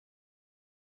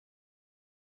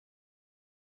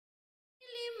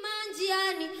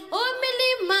Manjiani, o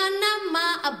milima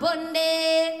nama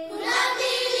abonde.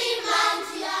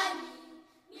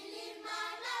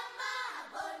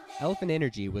 Elephant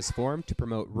Energy was formed to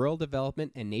promote rural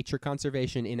development and nature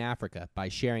conservation in Africa by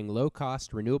sharing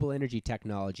low-cost renewable energy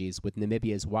technologies with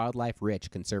Namibia's wildlife-rich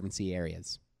conservancy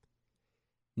areas.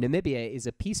 Namibia is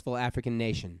a peaceful African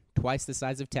nation, twice the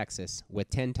size of Texas, with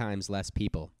 10 times less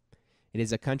people. It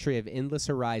is a country of endless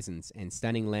horizons and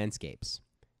stunning landscapes,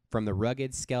 from the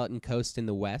rugged skeleton coast in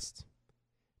the west,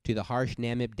 to the harsh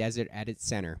Namib Desert at its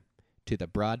center, to the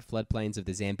broad floodplains of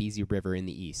the Zambezi River in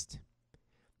the east.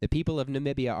 The people of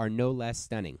Namibia are no less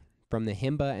stunning, from the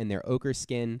Himba and their ochre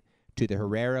skin, to the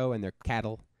Herero and their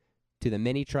cattle, to the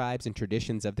many tribes and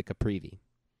traditions of the Caprivi.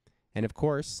 And of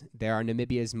course, there are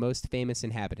Namibia's most famous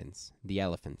inhabitants, the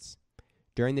elephants.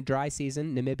 During the dry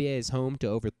season, Namibia is home to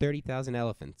over 30,000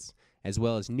 elephants, as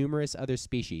well as numerous other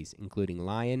species, including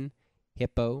lion,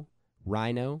 hippo,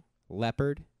 rhino,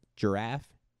 leopard, giraffe,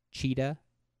 cheetah,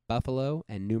 buffalo,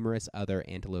 and numerous other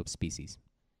antelope species.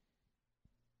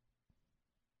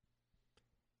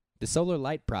 The Solar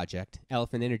Light Project,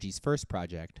 Elephant Energy's first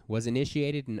project, was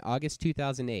initiated in August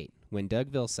 2008 when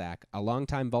Doug Vilsack, a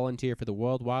longtime volunteer for the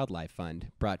World Wildlife Fund,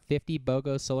 brought 50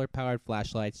 BOGO solar-powered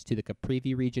flashlights to the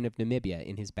Caprivi region of Namibia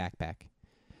in his backpack.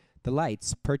 The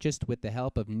lights, purchased with the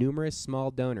help of numerous small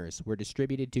donors, were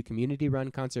distributed to community-run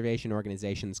conservation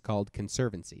organizations called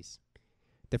conservancies.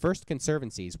 The first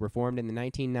conservancies were formed in the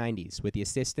 1990s with the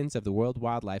assistance of the World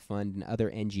Wildlife Fund and other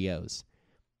NGOs.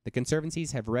 The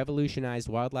conservancies have revolutionized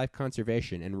wildlife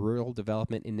conservation and rural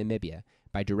development in Namibia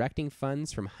by directing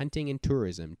funds from hunting and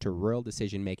tourism to rural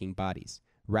decision-making bodies,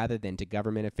 rather than to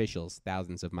government officials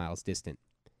thousands of miles distant.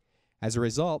 As a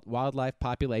result, wildlife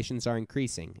populations are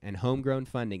increasing, and homegrown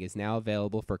funding is now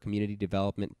available for community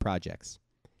development projects.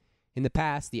 In the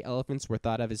past, the elephants were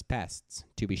thought of as pests,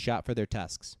 to be shot for their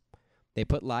tusks. They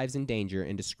put lives in danger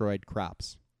and destroyed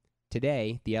crops.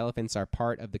 Today, the elephants are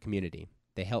part of the community.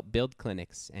 They help build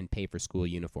clinics and pay for school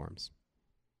uniforms.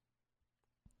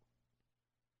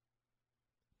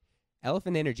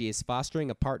 Elephant Energy is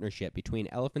fostering a partnership between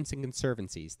elephants and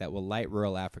conservancies that will light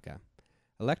rural Africa.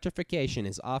 Electrification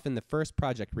is often the first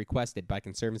project requested by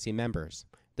conservancy members,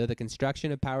 though the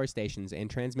construction of power stations and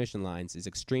transmission lines is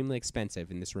extremely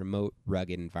expensive in this remote,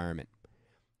 rugged environment.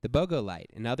 The BOGO light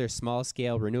and other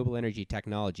small-scale renewable energy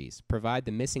technologies provide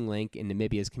the missing link in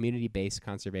Namibia's community-based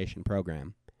conservation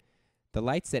program. The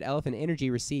lights that Elephant Energy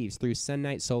receives through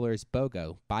Sunnight Solar's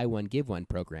BOGO Buy One Give One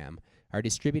program are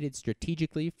distributed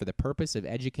strategically for the purpose of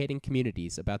educating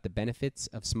communities about the benefits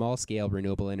of small-scale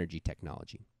renewable energy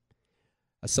technology.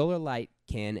 A solar light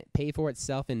can pay for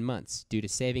itself in months due to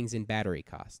savings in battery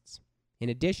costs. In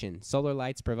addition, solar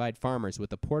lights provide farmers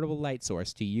with a portable light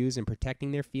source to use in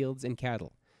protecting their fields and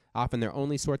cattle, often their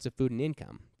only source of food and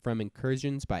income, from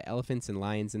incursions by elephants and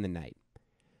lions in the night.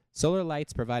 Solar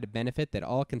lights provide a benefit that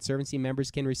all conservancy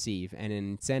members can receive and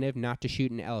an incentive not to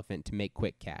shoot an elephant to make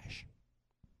quick cash.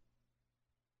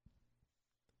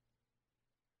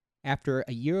 After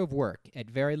a year of work at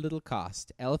very little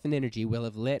cost, Elephant Energy will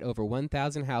have lit over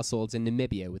 1,000 households in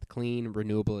Namibia with clean,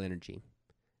 renewable energy.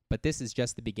 But this is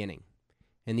just the beginning.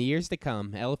 In the years to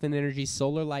come, Elephant Energy's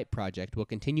Solar Light Project will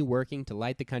continue working to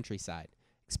light the countryside,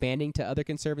 expanding to other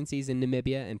conservancies in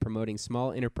Namibia and promoting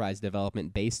small enterprise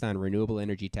development based on renewable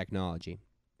energy technology.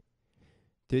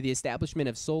 Through the establishment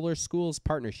of solar schools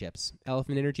partnerships,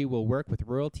 Elephant Energy will work with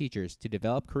rural teachers to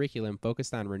develop curriculum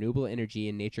focused on renewable energy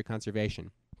and nature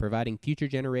conservation, providing future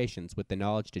generations with the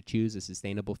knowledge to choose a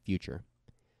sustainable future.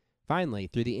 Finally,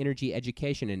 through the Energy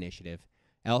Education Initiative,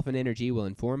 Elephant Energy will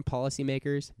inform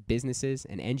policymakers, businesses,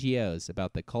 and NGOs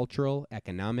about the cultural,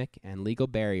 economic, and legal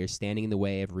barriers standing in the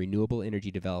way of renewable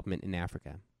energy development in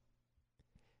Africa.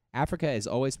 Africa has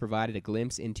always provided a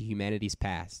glimpse into humanity's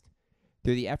past.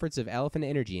 Through the efforts of Elephant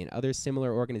Energy and other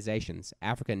similar organizations,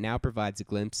 Africa now provides a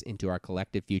glimpse into our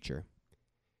collective future.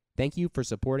 Thank you for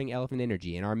supporting Elephant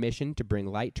Energy in our mission to bring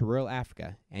light to rural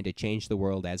Africa and to change the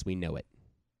world as we know it.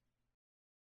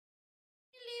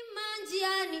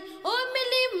 Manjiani, o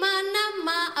milima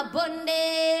nama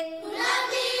abonde.